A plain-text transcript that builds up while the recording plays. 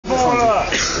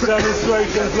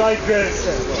demonstrations like this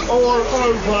all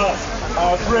over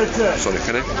Britain.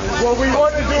 What we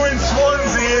want to do in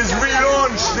Swansea is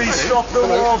relaunch the Stop the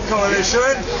War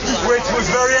Coalition, which was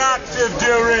very active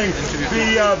during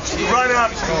the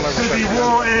run-up to the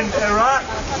war in Iraq.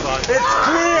 It's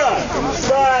clear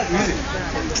that,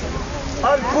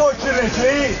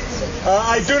 unfortunately,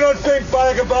 I do not think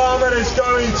Barack Obama is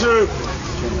going to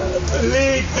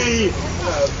lead the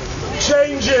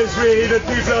changes really that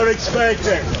people are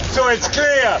expecting. So it's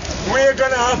clear we're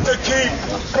going to have to keep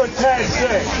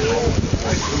protesting,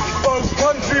 both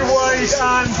countrywide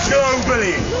and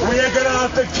globally. We are going to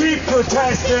have to keep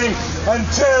protesting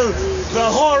until the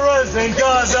horrors in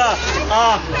Gaza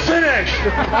are finished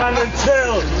and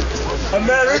until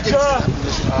America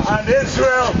and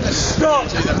Israel stop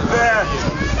their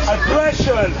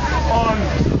aggression on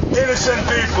innocent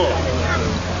people.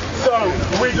 So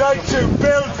we'd like to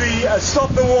build the Stop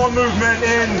the War movement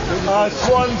in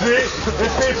Swansea.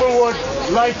 If people would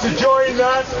like to join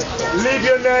that, leave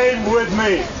your name with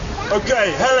me.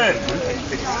 Okay, Helen.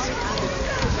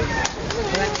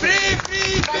 Free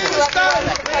Palestine!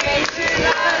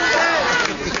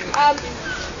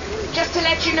 Just to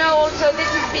let you know also, this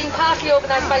is being partly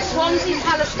organised by Swansea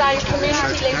Palestine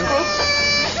Community Link Group.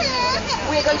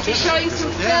 We're going to be showing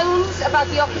some films about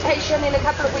the occupation in a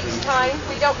couple of weeks' time.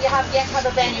 We don't yet have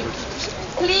a venue.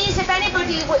 Please, if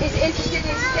anybody is interested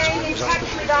in staying in touch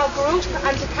with our group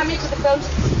and to come into the films,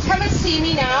 come and see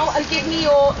me now and give me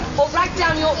or write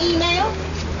down your email,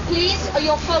 please, or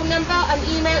your phone number and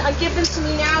email, and give them to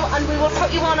me now, and we will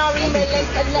put you on our email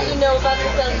list and let you know about the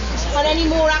films. And any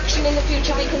more action in the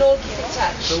future, we can all keep in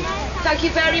touch. Thank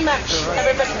you very much,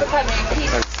 everybody, for coming.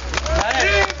 Peace.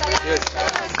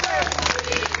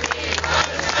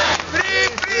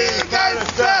 Free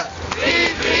Gaza! Free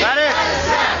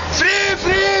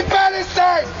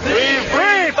Palestine!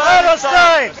 Free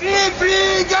Palestine!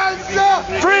 Free Gaza!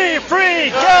 Free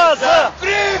Gaza!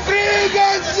 Free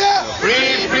Gaza!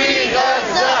 Free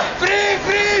Gaza!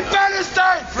 Free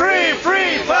Palestine! Free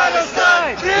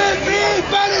Palestine! Free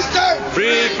Palestine!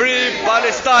 Free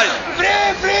Palestine!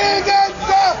 Free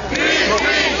Gaza! Free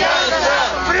Gaza!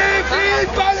 Free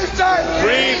Palestine!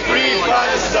 Free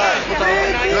Palestine!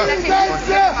 Free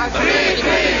Gaza! Free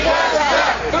Gaza!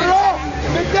 بالروح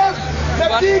بالدم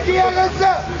نفديك يا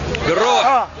غزة!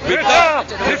 بالروح بالدم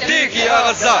نفديك يا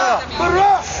غزة!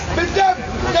 بالروح بالدم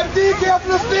نفديك يا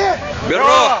فلسطين!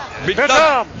 بالروح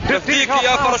بالدم نفديك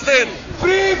يا فلسطين!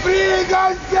 Free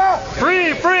Gaza!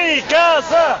 Free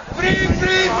Gaza! Free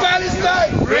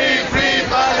Palestine! Free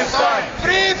Palestine!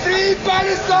 Free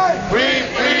Palestine!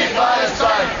 Free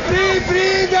Palestine!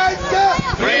 Free Gaza!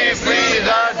 Free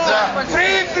Gaza!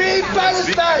 Free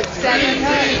Palestine!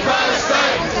 Free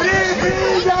Palestine! Free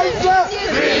Gaza!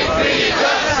 Free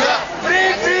Gaza!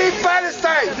 Free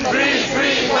Palestine!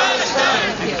 Free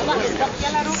Palestine!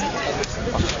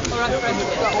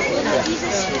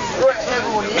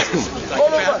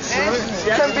 All of us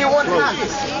can be one hand.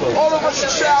 All of us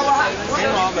should share our hands.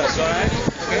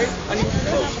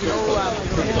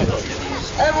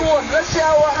 Everyone, let's share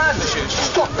our hands to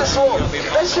stop this war.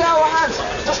 Let's share our hands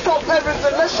to stop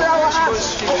everything. Let's share our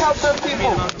hands to help the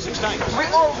people.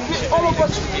 All of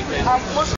us